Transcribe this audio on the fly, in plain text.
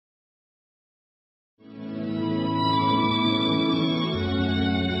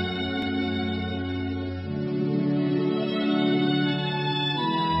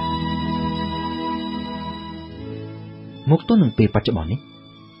មកទល់នឹងពេលបច្ចុប្បន្ននេះ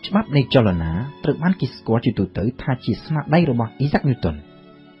ច្បាប់នៃចលនាត្រូវបានគេស្គាល់ជាទូទៅថាជាស្នាដៃរបស់ Isaac Newton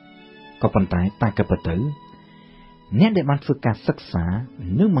ក៏ប៉ុន្តែតាមពិតទៅអ្នកដែលបានធ្វើការសិក្សា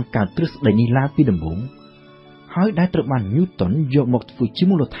និងបង្កើតទ្រឹស្ដីនេះឡើងពីដំបូងហើយដែលត្រូវបាន Newton យកមកធ្វើជា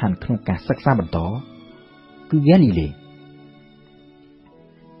មូលដ្ឋានក្នុងការសិក្សាបន្តគឺ Galilei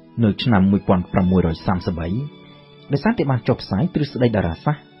នៅឆ្នាំ 1633 ដោយសារតែបានចុះផ្សាយទ្រឹស្ដីតារា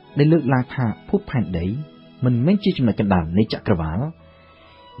សាស្ត្រដែលលើកឡើងថាភពផែនដីមិនមែនជាចំណុចកណ្ដាលនៃចក្រវាឡ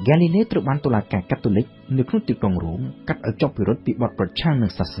Galilei ត្រូវបានតុលាការកាតូលិកនៅក្នុងទីក្រុងរ៉ូមកាត់ឲ្យជាប់ពិរុទ្ធពីបទប្រឆាំងនឹ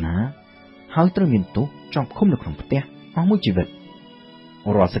ងសាសនាហើយត្រូវមានទោសជាប់ឃុំនៅក្នុងផ្ទះអស់មួយជីវិត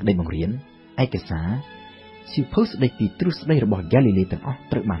រាល់សេចក្តីបង្រៀនឯកសារសៀវភៅស្តីពីទ្រឹស្ដីរបស់ Galilei ទាំងអស់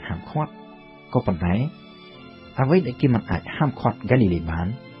ត្រូវបានហាមឃាត់ក៏ប៉ុន្តែអ្វីដែលគេមិនអាចហាមឃាត់ Galilei បាន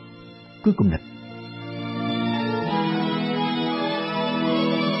គឺគំនិត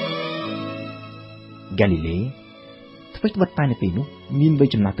Galilei ធ្វើត្បិតតែនៅពេលនោះមានវ័យ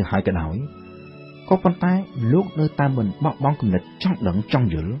ចំណាស់ទៅហើយក៏ដោយក៏ប៉ុន្តែលោកនៅតែមិនបោះបង់គំនិតចង់ដឹងចង់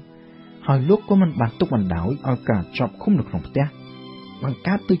យល់ហើយលោកក៏មិនបានទុកបណ្ដោយឲ្យការជាប់ឃុំនៅក្នុងផ្ទះបង្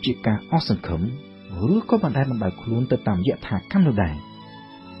កើតទៅជាការអស់សង្ឃឹមឬក៏បណ្តែតបណ្ដោយខ្លួនទៅតាមយថាកម្មនោះដែរ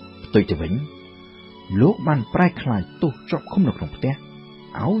ផ្ទុយទៅវិញលោកបានប្រែក្លាយទោសជាប់ឃុំនៅក្នុងផ្ទះ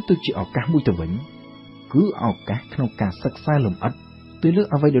ឲ្យទៅជាឱកាសមួយទៅវិញគឺឱកាសក្នុងការសិក្សាលម្អិតទៅលើ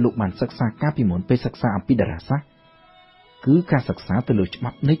អ្វីដែលលោកបានសិក្សាកាលពីមុនពេលសិក្សាអំពីតារាសាស្ត្រគឺការសិក្សាទៅលើច្បា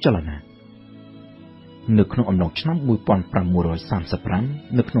ប់នៃចលនានៅក្នុងអំឡុងឆ្នាំ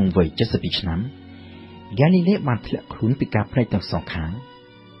 1535 នៅក្នុងវ័យ 72 ឆ្នាំ Galilei បានធ្លាក់ខ្លួនពីការភ្នែកទាំងសងខាង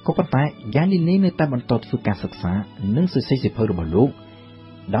ក៏ប៉ុន្តែ Galilei នៅតែបន្តធ្វើការសិក្សានិងសរសេរសៀវភៅរបស់លោក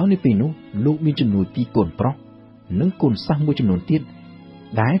ដោយនៅពេលនោះលោកមានជំនួយពីកូនប្រុសនិងកូនសិស្សមួយចំនួនទៀត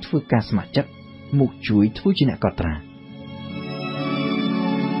ដែលធ្វើការស្ម័គ្រចិត្តមកជួយធ្វើជាអ្នកកត់ត្រា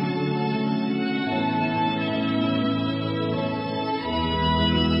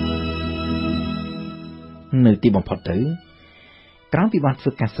នៅទីបំផុតទៅក្រោយពីបានធ្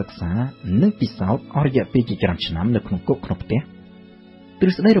វើការសិក្សានិងពិសោធន៍អស់រយៈពេលជាច្រើនឆ្នាំនៅក្នុងគុកក្នុងផ្ទះទ្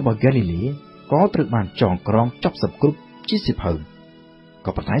រឹស្ដីរបស់ Galilei ក៏ត្រូវបានចងក្រងចប់សពគ្រប់ជាសៀវភៅ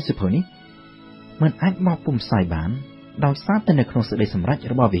ក៏ប៉ុន្តែសៀវភៅនេះមិនអាចបោះពុម្ពផ្សាយបានដោយសារតែនៅក្នុងសេចក្តីសម្រេច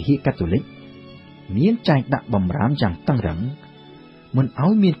របស់វិហារកាតូលិកមានចែងដាក់បម្រាមយ៉ាងតឹងរ៉ឹងមិនឲ្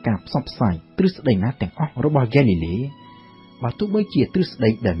យមានការផ្សព្វផ្សាយទ្រឹស្ដីណាទាំងអស់របស់ Galilei បើទោះបីជាទ្រឹស្ដី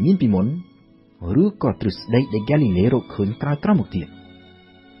ដែលមានពីមុនឬក៏ទ្រឹស្ដីដែល Galilei រកឃើញក្រោយៗមកទៀត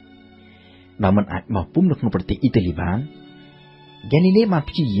ដែលមិនអាចបោះពុម្ពនៅក្នុងប្រទេសអ៊ីតាលីបាន Galilei បាន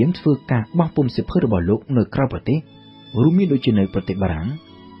ព្យាយាមធ្វើការបោះពុម្ពសៀវភៅរបស់លោកនៅក្រៅប្រទេសរួមមានដូចជានៅប្រទេសបារាំង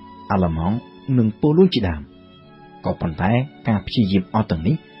អាល្លឺម៉ង់និងប៉ូឡូញជាដើមក៏ប៉ុន្តែការព្យាយាមអស់ទាំង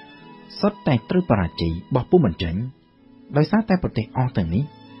នេះសុទ្ធតែត្រូវបរាជ័យបោះពុម្ពមិនចេញដោយសារតែប្រទេសអស់ទាំងនេះ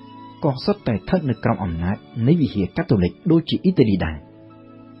ក៏សុទ្ធតែស្ថិតនៅក្រោមអំណាចនៃវិហារកាតូលិកដូចជាអ៊ីតាលីដែរ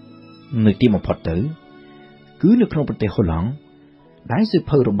នៅទីបំផុតទៅគឺនៅក្នុងប្រទេសហូឡង់ដែលសៀវ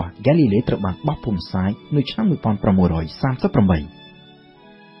ភៅរបស់ Galilei ត្រូវបានបោះពុម្ពផ្សាយនៅឆ្នាំ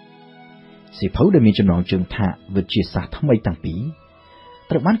 1638 សៀវភៅដែលមានចំណងជើងថាវិទ្យាសាស្ត្រថ្មីទាំងពីរ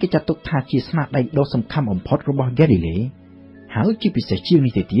ត្រូវបានគេចាត់ទុកថាជាស្នាដៃដ៏សំខាន់បំផុតរបស់ Galilei ហើយជាពិសេសជាង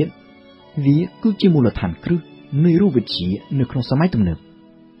នេះទៅទៀតវាគឺជាមូលដ្ឋានគ្រឹះនៃរូបវិទ្យានៅក្នុងសម័យទំនើប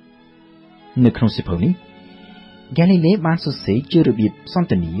នៅក្នុងសៀវភៅនេះ Galilei បានសរសេរជារបៀបសន្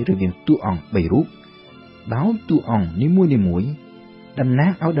ទនារវាងតួអង្គ3រូបដោយតួអង្គនីមួយៗតំណា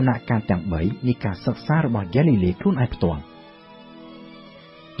ងឲ្យដំណាក់កាលទាំង3នៃការសិក្សារបស់ Galilei ខ្លួនឯងផ្ទាល់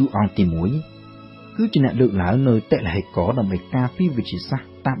តួអង្គទី1គឺជាអ្នកលើកឡើងនៅតិលហេករដើម្បីការពារវិទ្យាសាស្ត្រ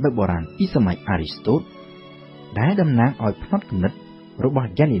តាមបែបបុរាណពីសម័យអារីស្តូតដែលតំណាងឲ្យផ្នត់គំនិតរបស់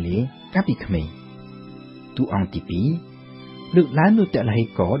Galilei កាលពីក្មេងតួអង្គទី2លើកឡើងនៅតិលហេ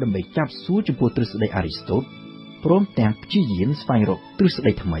ករដើម្បីចាប់សួរចំពោះទ្រឹស្ដីអារីស្តូតព្រមទាំងព្យាយាមស្វែងរកទ្រឹស្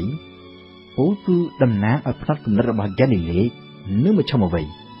ដីថ្មីពោលគឺតំណាងឲ្យផ្នត់គំនិតរបស់ Galilei នៅមជ្ឈមអ្វី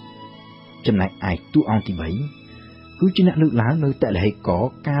ចំណែកឯតួអង្គទី3គឺជាអ្នកលើកឡើងនៅតិលហេករ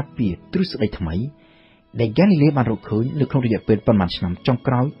ការពារទ្រឹស្ដីថ្មីដែល Galilei បានរកឃើញនៅក្នុងរយៈពេលប៉ុន្មានឆ្នាំចុង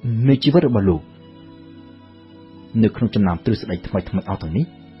ក្រោយនៃជីវិតរបស់លោកនៅក្នុងចំណោមទ្រឹស្ដីថ្មីអស់ទាំងនេះ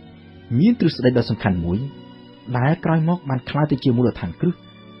មានទ្រឹស្ដីដ៏សំខាន់មួយដែលក្រោយមកបានក្លាយទៅជាមូលដ្ឋានគ្រឹះ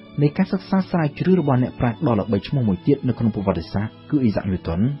នៃការសិក្សាស្រាវជ្រាវរបស់អ្នកប្រាជ្ញដ៏ល្បីឈ្មោះមួយទៀតនៅក្នុងប្រវត្តិសាស្ត្រគឺ Isaac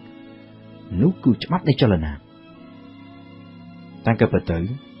Newton នោះគឺច្បាប់នៃចលនាតាមពិតទៅ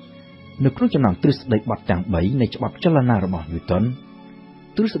នៅក្នុងចំណោមទ្រឹស្ដីបទទាំង3នៃច្បាប់ចលនារបស់ Newton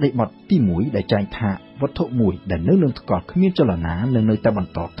ទ្រឹស្ដីបទទី1ដែលចែងថាវត្ថុមួយដែលនៅនឹងថ្កល់គ្មានចលនានឹងនៅតែប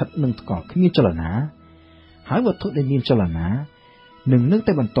ន្តស្ថិតនឹងថ្កល់គ្មានចលនាហើយវត្ថុដែលមានចលនានឹងនៅ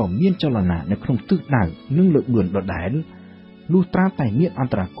តែបន្តមានចលនានៅក្នុងទិសដៅនិងលើកបឿនដដែលលុះត្រាតែមានអ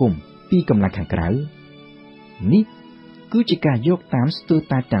ន្តរាគមន៍ពីកម្លាំងខាងក្រៅនេះ cứ chỉ cả dốc tám tư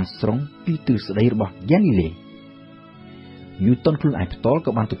tai tràng sống pi từ sự đâyរបស់ Galilei Newton ខ្លួនឯងផ្ទាល់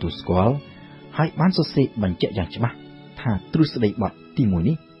ក៏បានទទួលស្គាល់ហើយបានសរសេរបញ្ជាក់យ៉ាងច្បាស់ថាទ្រឹស្ដីបទទី1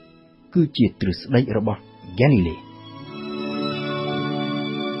នេះគឺជាទ្រឹស្ដីរបស់ Galilei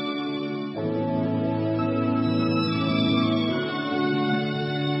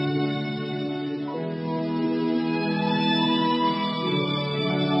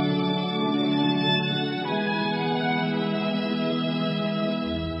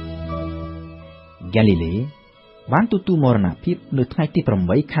Galilei បានទទួលមរណភាពនៅថ្ងៃទី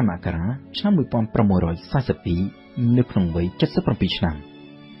8ខែមករាឆ្នាំ1642នៅក្នុងវ័យ77ឆ្នាំ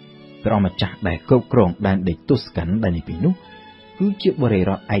ព្រះម្ចាស់ដែលគ្រប់គ្រងដែនដីទូស្កាន់ដែលនេះពីនោះគឺជាបរិយា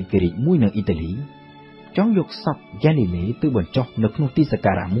រដ្ឋឯករាជ្យមួយនៅអ៊ីតាលីចង់យកសព Galilei ទៅបញ្ចុះនៅក្នុងទីសក្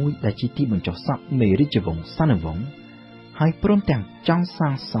ការៈមួយដែលជាទីបញ្ចុះសពនៃរាជវង្សានុវង្សហើយព្រមទាំងចង់សា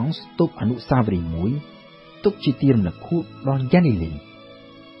ងសង់ស្ទូបអនុស្សាវរីយ៍មួយទុកជាទីរំលឹកខួបដល់ Galilei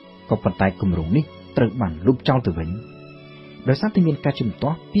ក៏ប៉ុន្តែគម្រោងនេះត្រូវបានលុបចោលទៅវិញដោយសារតែមានការជំទា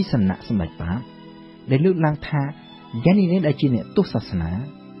ស់ពីសំណាក់សម្ដេចបាបដែលលើកឡើងថា Galilei ដែលជាអ្នកទស្សសាសនា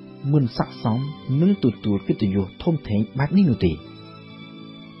មិនស័ក្តិសមនឹងទទួលកិត្តិយសធំធេងបែបនេះនោះទេ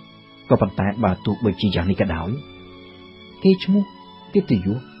ក៏ប៉ុន្តែបើទោះបីជាយ៉ាងនេះក៏ដោយកេរ្តិ៍ឈ្មោះកិត្តិយ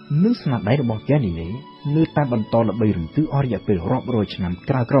សនិងស្នាដៃរបស់ Galilei នៅតែបន្តល្បីរន្ទឺអស់រយៈពេលរាប់រយឆ្នាំ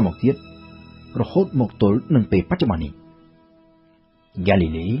ក្រោយមកទៀតរហូតមកទល់នឹងពេលបច្ចុប្បន្ននេះ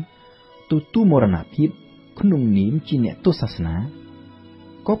Galilei ទទួលមរណភាពក្នុងនាមជាអ្នកទស្សសាសនា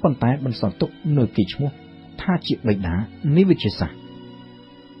ក៏ប៉ុន្តែបន្សល់ទុកនូវកេរ្តិ៍ឈ្មោះថាជាបិតានៃវិទ្យាសាស្ត្រ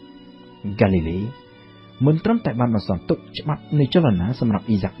Galilei មិនត្រឹមតែបានបន្សល់ទុកច្បាប់នៃចលនាសម្រាប់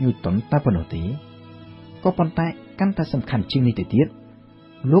Isaac Newton តែប៉ុណ្ណោះទេក៏ប៉ុន្តែកាន់តែសំខាន់ជាងនេះទៅទៀត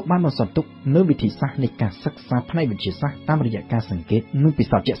លោកបានបន្សល់ទុកនូវវិធីសាស្ត្រនៃការសិក្សាផ្នែកវិទ្យាសាស្ត្រតាមរយៈការសង្កេតនិងពិ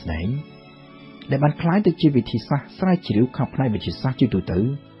សោធន៍ជាក់ស្ដែងដែលបានក្លាយទៅជាវិធីសាស្ត្រស្រាវជ្រាវខាងផ្នែកវិទ្យាសាស្ត្រជាទូទៅ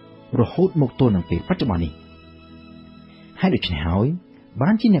រហូតមកទល់នឹងពេលបច្ចុប្បន្ននេះហើយដូច្នេះហើយបា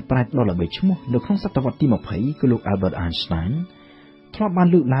នជាអ្នកប្រាជ្ញដ៏ល្បីឈ្មោះនៅក្នុងសតវត្សទី20គឺលោក Albert Einstein ធ្លាប់បាន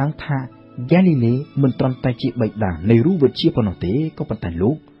លើកឡើងថា Galilei មិនត្រឹមតែជាបិតានៃរូបវិទ្យាប៉ុណ្ណោះទេក៏ប៉ុន្តែ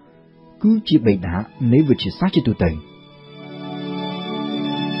លោកគឺជាបិតានៃវិទ្យាសាស្ត្រជាទូទៅ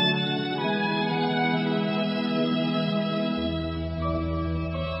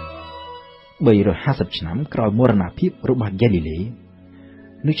350ឆ្នាំក្រោយមរណភាពរបស់ Galilei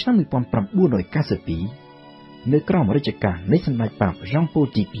នៅឆ្នាំ1992នៅក្រោមរាជការនៃសម្ដេចបាប Jean Paul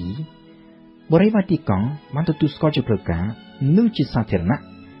ទី2បរិយាវ៉ាទីកង់បានទទួលស្គាល់ជាផ្លូវការនិងជាសាធារណៈ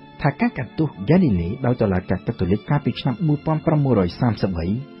ថាការកាត់ទោស Galilei ដោយតុលាការកាតូលិកកាលពីឆ្នាំ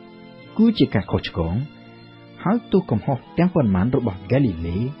1533គឺជាការខុសឆ្គងហើយទោសកំហុសទាំងប៉ុន្មានរបស់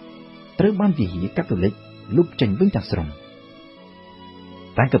Galilei ត្រូវបានវិហារកាតូលិកលុបចេញវិញទាំងស្រុង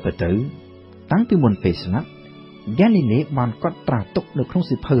តែក៏ពិតទៅតាំងពីមុនពេលស្លាប់ Galilei បានកត់ត្រាទុកនៅក្នុង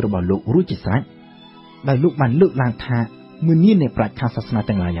សៀវភៅរបស់លោករួចជាស្រេចដោយលោកបានលើកឡើងថាមុនអ្នកប្រាជ្ញខាងសាសនា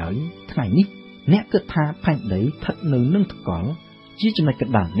ទាំងឡាយហើយថ្ងៃនេះអ្នកគិតថាផែនដីស្ថិតនៅនឹងថ្កល់ជាចំណុចក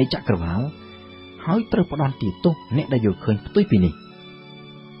ណ្ដាលនៃចក្រវាឡហើយត្រូវផ្ដន់ទោសអ្នកដែលយល់ឃើញផ្ទុយពីនេះ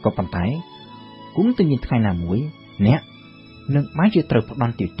ក៏ប៉ុន្តែគង់តែមានថ្ងៃណាមួយអ្នកនឹងបានជាត្រូវផ្ដ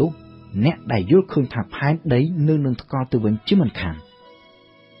ន់ទោសអ្នកដែលយល់ឃើញថាផែនដីនៅនឹងថ្កល់ទៅវិញជាមិនខាន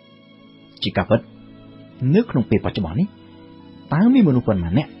ជាការពិតនៅក្នុងពេលបច្ចុប្បន្ននេះតើមានមនុស្សប៉ុន្មា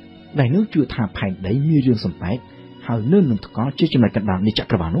នអ្នកដែលនឹងជឿថាផែនដីមានរឿងសំប៉ែតហើយនៅនឹងថ្កល់ជាចំណុចកណ្ដាលនៃច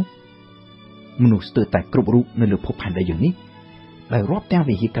ក្រវាឡនោះមនុស្សស្ទើរតែគ្រប់រូបនៅលើភពផែនដីយើងនេះដែលរាប់ទាំង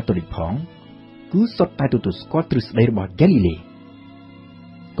វិហារកាតូលិកផងគឺសុទ្ធតែទទួលស្គាល់ទ្រឹស្ដីរបស់ Galilei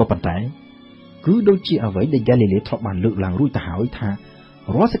ក៏ប៉ុន្តែគឺដូចជាអ្វីដែល Galilei ធ្លាប់បានលើកឡើងរួចទៅហើយថា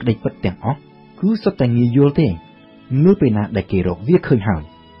រាល់សេចក្តីពិតទាំងអស់គឺសុទ្ធតែងាយយល់ទេនៅពេលណាដែលគេរកវាឃើញហើយ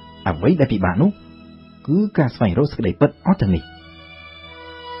អ្វីដែលពិបាកនោះគឺការស្វែងរកសេចក្តីពិតអស់ទាំងនេះ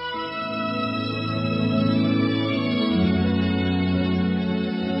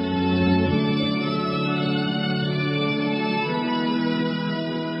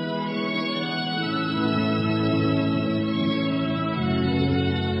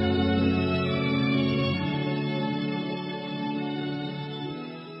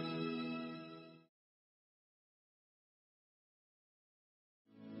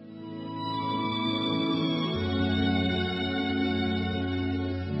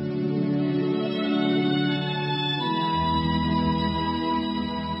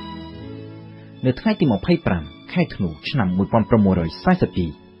នៅថ្ងៃទី25ខែធ្នូឆ្នាំ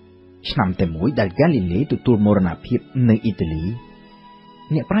1642ឆ្នាំតែមួយដែល Galilei ទទួលមរណភាពនៅអ៊ីតាលី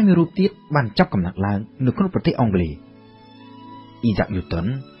អ្នកប្រាជ្ញមួយរូបទៀតបានចាប់កំណើតឡើងនៅក្នុងប្រទេសអង់គ្លេស Isaac Newton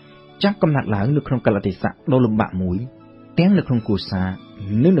ចាប់កំណើតឡើងនៅក្នុងកាលៈទេសៈដ៏លំបាកមួយទាំងនៅក្នុងគ្រួសារ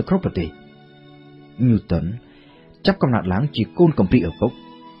និងនៅក្នុងប្រទេស Newton ចាប់កំណត់ឡើងជាកូនកំព្រីឪពុក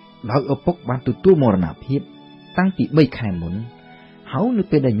ដោយឪពុកបានទទួលមរណភាពតាំងពី3ខែមុនហើយនៅ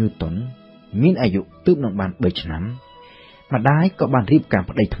ពេលដែលញូតុនមានអាយុទើបនឹងបាន3ឆ្នាំម្ដាយក៏បានរៀបការ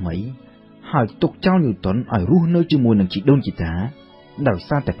ប្តីថ្មីហើយទុកចោលញូតុនឲ្យរស់នៅជាមួយនឹងជីដូនជីតាដោយ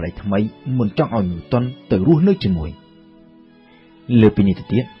សារតែប្តីថ្មីមិនចង់ឲ្យញូតុនទៅរស់នៅជាមួយលើពីនេះទៅ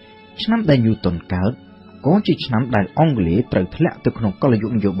ទៀតឆ្នាំដែលញូតុនកើតក៏ជាឆ្នាំដែលអង់គ្លេសត្រូវធ្លាក់ទៅក្នុងកលយុគ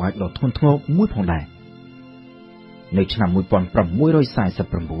នយោបាយដ៏ធ្ងន់ធ្ងរមួយផងដែរនៅឆ្នាំ1649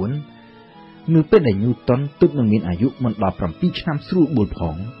នៅពេលដែលញូតុនទើបនឹងមានអាយុមិនដល់7ឆ្នាំស្រួលបួលផ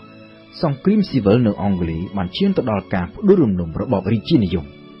ងសង្គ្រាមស៊ីវិលនៅអង់គ្លេសបានឈានទៅដល់ការផ្ដួលរំលំរបបរាជានិយម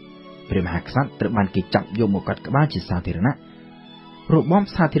ព្រះមហាក្សត្រត្រូវបានគេចាប់យកមកកាត់ក្បាលជាសាធារណៈរបប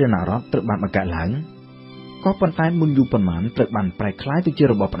សាធារណរដ្ឋត្រូវបានបង្កើតឡើងក៏ប៉ុន្តែមុនយូរប៉ុន្មានត្រូវបានប្រែក្លាយទៅជា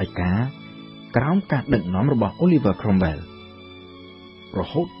របបផ្ដាច់ការក្រោមការដឹកនាំរបស់ Oliver Cromwell រ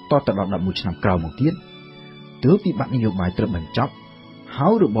ហូតតទៅដល់11ឆ្នាំក្រោយមកទៀតទើបវិបត្តិនយោបាយត្រូវបញ្ចប់ហើ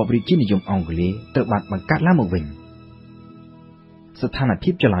យរបបរាជានិយមអង់គ្លេសត្រូវបានបង្កើតឡើងមកវិញស្ថានភា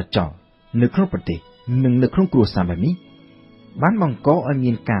ពចលាចលនៅក្នុងប្រទេសនិងនៅក្នុងគ្រួសារបែបនេះបានបង្កឲ្យ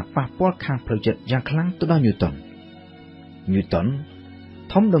មានការប៉ះពាល់ខាងផ្លូវចិត្តយ៉ាងខ្លាំងទៅដល់ញូតុន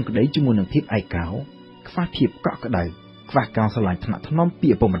ធំដង្ក្តីជាមួយនឹងភាពឯកោខ្វះភាពកក់ក្ដៅខ្វះការស្រឡាញ់ថ្នាក់ថ្នមពី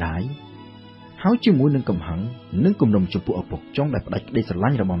ឪពុកម្ដាយហើយជាមួយនឹងកំហឹងនិងគំនុំចំពោះឪពុកចុងដែលផ្ដាច់ក្តីស្រឡា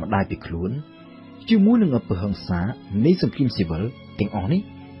ញ់របស់ម្ដាយពីខ្លួនជាមួយនឹងអំពើហិង្សានៃសង្គ្រាមស៊ីវិលទាំងអស់នេះ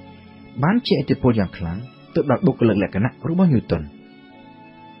បានជាឥទ្ធិពលយ៉ាងខ្លាំងទៅដល់បុគ្គលិកលក្ខណៈរបស់ញូតុន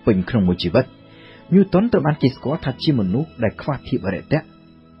ពេញក្នុងមួយជីវិតញូតុនត្រូវបានគេស្គាល់ថាជាមនុស្សដែលខ្វះភាពអរិយៈ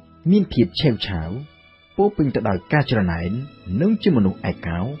មានភាពឆេវឆាវពោពេញទៅដោយការច្រណែននិងជាមនុស្សឯ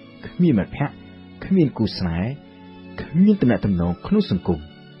កោគ្មានមិត្តភក្តិគ្មានគូស្នេហ៍គ្មានទំនាក់ទំនងក្នុងសង្គម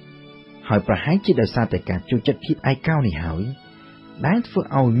ហើយប្រហែលជាដោយសារតែការចូលចិត្តភាពឯកោនេះហើយដែលធ្វើ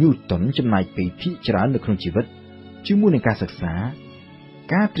ឲ្យញូតុនចំណាយពេលភាគច្រើននៅក្នុងជីវិតជាមួយនឹងការសិក្សា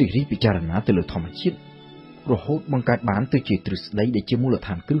ការត្រិះរិះពិចារណាទៅលើធម្មជាតិរហូតបង្កើតបានទៅជាទ្រឹស្ដីដែលជាមូលដ្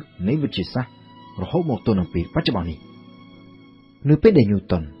ឋានគ្រឹះនៃវិទ្យាសាស្ត្ររហូតមកទល់នឹងពេលបច្ចុប្បន្ននេះនៅពេលដែលញូ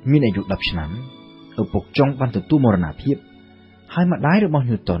តុនមានអាយុ10ឆ្នាំឪពុកចុងបានទទួលមរណភាពហើយម្ដាយរបស់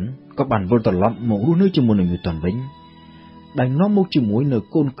ញូតុនក៏បានវិលត្រឡប់មករស់នៅជាមួយនឹងញូតុនវិញដែលនាំមកជាមួយនៅ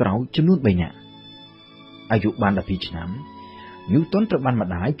កូនក្រោយចំនួន3នាក់អាយុបាន12ឆ្នាំញូតុនត្រូវបានម្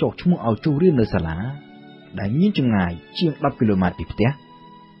ដាយចុះឈ្មោះឲ្យចូលរៀននៅសាលាដែលមានចម្ងាយជាង10គីឡូម៉ែត្រពីផ្ទះ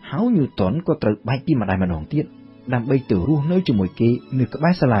ហើយញូតុនក៏ត្រូវបែកពីម្ដាយម្ដងទៀតដើម្បីទៅរស់នៅជាមួយគេនៅក្បែ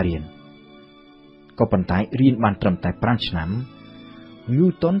រសាលារៀនក៏ប៉ុន្តែរៀនបានត្រឹមតែ5ឆ្នាំញូ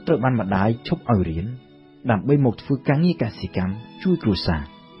តុនត្រូវបានម្ដាយឈប់ឲ្យរៀនដើម្បីមកធ្វើការងារកសិកម្មជួយគ្រួសារ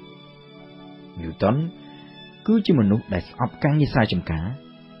ញូតុនគឺជាមនុស្សដែលស្អប់ការងារស្រែចម្ការ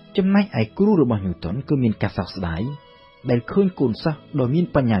ចំណែកឯគ្រូរបស់ញូតុនគឺមានការសោកស្ដាយដែលឃើញកូនសិស្សដ៏មាន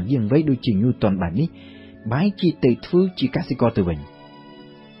បញ្ញាវាងវៃដូចជាញូតុនបែបនេះបែរជាទៅធ្វើជាកសិករទៅវិញ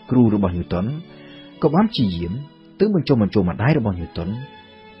គ្រូរបស់ញូតុនក៏បានព្យាយាមទៅបញ្ចុះបញ្ចូលម្ដាយរបស់ញូតុន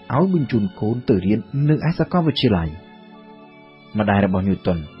ឲ្យបញ្ជូនកូនទៅរៀននៅឯសាកលវិទ្យាល័យម្ដាយរបស់ញូ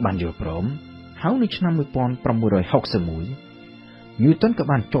តុនបានយល់ព្រមហើយនៅឆ្នាំ1661ញូតុនក៏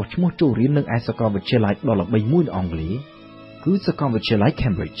បានចុះឈ្មោះចូលរៀននៅឯសាកលវិទ្យាល័យដ៏ល្បីមួយនៅអង់គ្លេសគឺសាកលវិទ្យាល័យ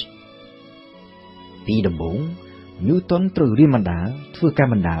Cambridge ទីដំបូងញូតុនត្រូវរៀនបណ្ដាលធ្វើការ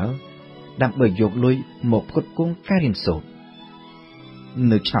បណ្ដាលដើម្បីយកលុយមកផ្គត់ផ្គង់ការរៀនសូត្រ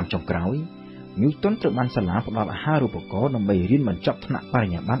នៅឆ្នាំចុងក្រោយញូតុនត្រូវបានសាលាផ្ដល់អាហារូបករណ៍ដើម្បីរៀនបញ្ចប់ថ្នាក់បរិ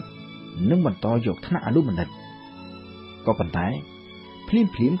ញ្ញាបត្រនិងបន្តយកថ្នាក់អនុបណ្ឌិតក៏ប៉ុន្តែភ្លា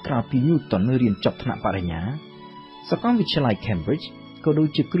មក្រោយពីញូតុនរៀនចប់ថ្នាក់បរិញ្ញាសាកលវិទ្យាល័យ Cambridge ក៏ដូច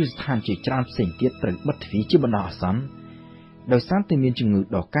ជាគ្រឹះស្ថានជាច្រើនផ្សេងទៀតត្រូវបិទទ្វារជាបណ្ដោះអាសន្នដោយសារតែមានជំងឺ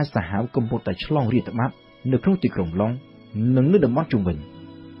ដ៏កាចសាហាវកំពុងតែឆ្លងរាតត្បាតនៅក្នុងទីក្រុងឡុងនិងនៅតំបន់ជុំវិញ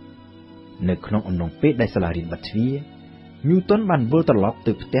នៅក្នុងអំឡុងពេលដែលសាលារៀនបិទទ្វារញូតុនបានវិលត្រឡប់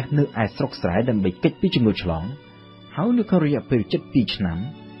ទៅផ្ទះនៅឯស្រុកស្រែដើម្បីគេចពីជំងឺឆ្លងហើយនៅក្នុងរយៈពេល7-2ឆ្នាំ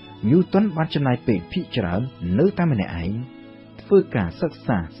ញូតុនបានចំណាយពេលភាគច្រើននៅតែម្នាក់ឯងធ្វើការសិក្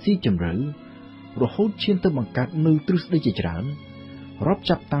សាស៊ីជម្រៅរហូតឈានទៅបង្កើតនូវទ្រឹស្ដីជាច្រើនរាប់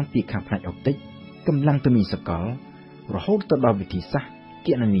ចាប់តាំងពីខាងផ្នែកអុបតិកកម្លាំងទំនិញសកលរហូតទៅដល់វិធីសាស្ត្រគ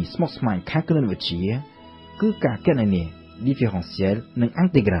ណនេយ្យស្មុគស្មាញខាងគណិតវិទ្យាគឺការគណនា differential និង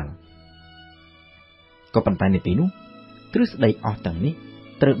integral ក៏ប៉ុន្តែនៅពេលនោះទ្រឹស្ដីអស់ទាំងនេះ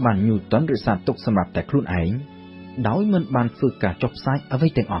ត្រូវបានញូតុនរក្សាទុកសម្រាប់តែខ្លួនឯងដោយមិនបានធ្វើការចុះផ្សាយអ្វី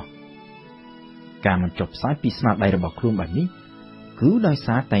ទាំងអស់ការមិនចុះផ្សាយពីស្នាដៃរបស់ខ្លួនបែបនេះគឺដោយ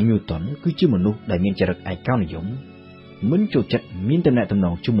សារតែញូតុនគឺជាមនុស្សដែលមានចរិតឯកោនិយមមិនចូលចិត្តមានទំនាក់ទំន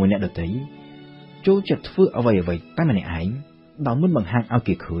ងជាមួយអ្នកដទៃចូលចិត្តធ្វើអ្វីតែម្នាក់ឯងដោយមិនបង្ហាញឲ្យ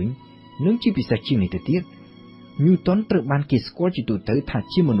គេឃើញនិងជាពិសេសជាងនេះទៅទៀតញូតុនត្រូវបានគេស្គាល់ជាទូទៅថា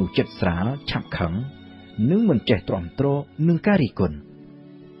ជាមនុស្សចិត្តស្រាលឆាប់ខឹង នឹងមិនចេះទ្រាំទ្រនឹងការរិះគន់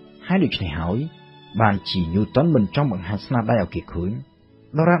ហើយដូច្នេះហើយបានជាញូតនមិនចង់បង្ហាញស្នាដៃឲ្យគេឃើញ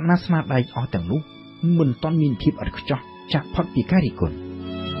ដរាបណាស្នាដៃអស់ទាំងនោះមិនទាន់មានភាពឥតខ្ចោះចាក់ផុតពីការរិះគន់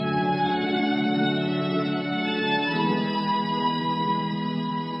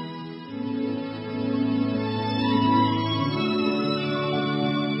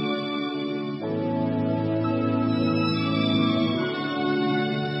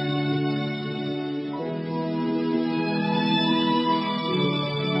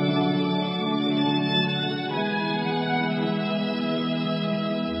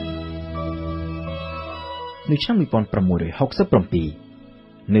នៅឆ្នាំ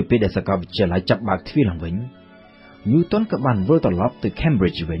1667នៅពេលដែលសាកលវិទ្យាល័យចាប់បើកទ្វារឡើងវិញញូតនក៏បានវិលត្រឡប់ទៅ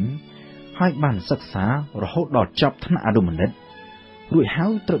Cambridge វិញហើយបានសិក្សារហូតដល់ចប់ថ្នាក់អនុបណ្ឌិតរួចហើ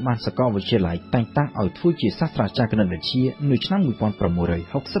យត្រូវបានសាកលវិទ្យាល័យតែងតាំងឲ្យធ្វើជាសាស្ត្រាចារ្យគណិតវិទ្យានៅឆ្នាំ1669 3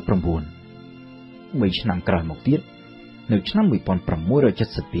ឆ្នាំក្រោយមកទៀតនៅឆ្នាំ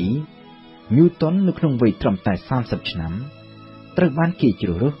1672ញូតននៅក្នុងវ័យត្រឹមតែ30ឆ្នាំត្រូវបានគេជ្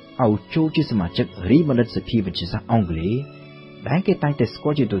រើសរើសឲ្យចូលជាសមាជិករីបណ្ឌិតសភាវិទ្យាសាស្ត្រអង់គ្លេសដែលគេតែងតែស្គា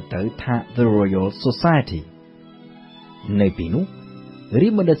ល់ជាទូទៅថា The Royal Society នៅពេលនោះរី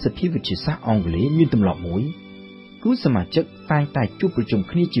បណ្ឌិតសភាវិទ្យាសាស្ត្រអង់គ្លេសមានទម្លាប់មួយគឺសមាជិកតែងតែជួបប្រជុំ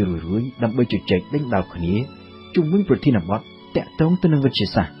គ្នាជារឿយៗដើម្បីជជែកដេញដោលគ្នាជុំវិញប្រធានបទទាក់ទងទៅនឹងវិទ្យា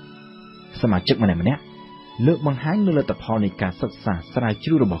សាស្ត្រសមាជិកម្នាក់ៗលើកបង្ហាញនូវលទ្ធផលនៃការសិក្សាស្រាវជ្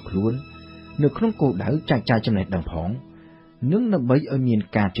រាវរបស់ខ្លួននៅក្នុងគោលដៅចែកចាយចំណេះដឹងផងនឹងដើម្បីឲ្យមាន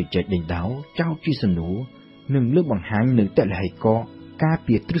ការជជែកដេញដោលចោទជាសំណួរនិងលើកបង្ហាញនៅតលហេកការ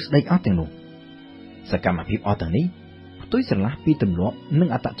ពារទ្រឹស្ដីអស់ទាំងនោះសកម្មភាពអស់ទាំងនេះផ្ទុយស្រឡះពីទម្លាប់និង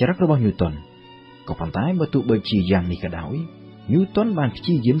អត្តចរិតរបស់ញូតនក៏ប៉ុន្តែបើទោះបីជាយ៉ាងនេះក៏ដោយញូតនបានព្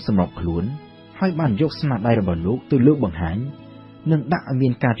យាយាមសម្របខ្លួនហើយបានយកស្នាដៃរបស់លោកទៅលើកបង្ហាញនិងដាក់ឲ្យមា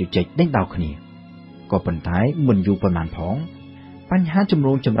នការជជែកដេញដោលគ្នាក៏ប៉ុន្តែមិនយូរប៉ុន្មានផងបញ្ហាចម្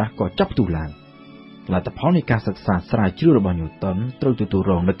រូងចម្រាសក៏ចាប់ផ្ទុះឡើងលទ្ធផលនៃការសិក្សាស្រាវជ្រាវរបស់ញូតនត្រូវទទួល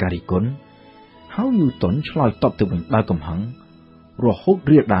រងនូវការរិះគន់ហើយញូតនឆ្លើយតបទៅវិញដោយកំហឹងរហូត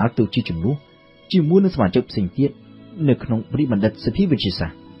រាលដាលទៅជាជំនួសជាមួយនឹងសមាជិកផ្សេងទៀតនៅក្នុងរីបណ្ឌិតសភាវិទ្យាសា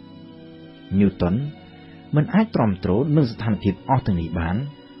ស្ត្រញូតនមិនអាចទ្រាំទ្រនឹងស្ថានភាពអស់ទាំងនេះបាន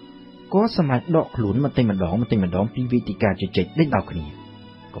ក៏សម្រេចដកខ្លួនបន្តិចម្ដងពីវេទិកាជជែកដេញដោលគ្នា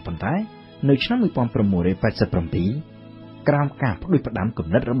ក៏ប៉ុន្តែនៅឆ្នាំ1687ក្រោមការផ្ដួចផ្ដើមគំ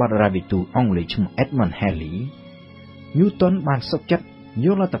និតរបស់តារាវិទូអង់គ្លេសឈ្មោះ Edmund Halley ញូតនបានសុខចិត្តយ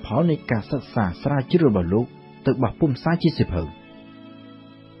កលទ្ធផលនៃការសិក្សាស្រាវជ្រាវរបស់លោកទៅបោះពុម្ពផ្សាយជាសៀវភៅ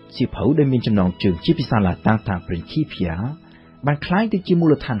ដែលមានចំណងជើងជាភាសាឡាតាំងថា Principia បានក្លាយទៅជាមូ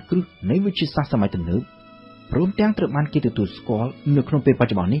លដ្ឋានគ្រឹះនៃវិទ្យាសាស្ត្រសម័យទំនើបព្រមទាំងត្រូវបានគេទទួលស្គាល់នៅក្នុងពេលបច្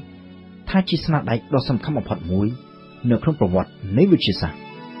ចុប្បន្ននេះថាជាស្នាដៃដ៏សំខាន់បំផុតមួយនៅក្នុងប្រវត្តិនៃវិទ្យាសាស្ត្រ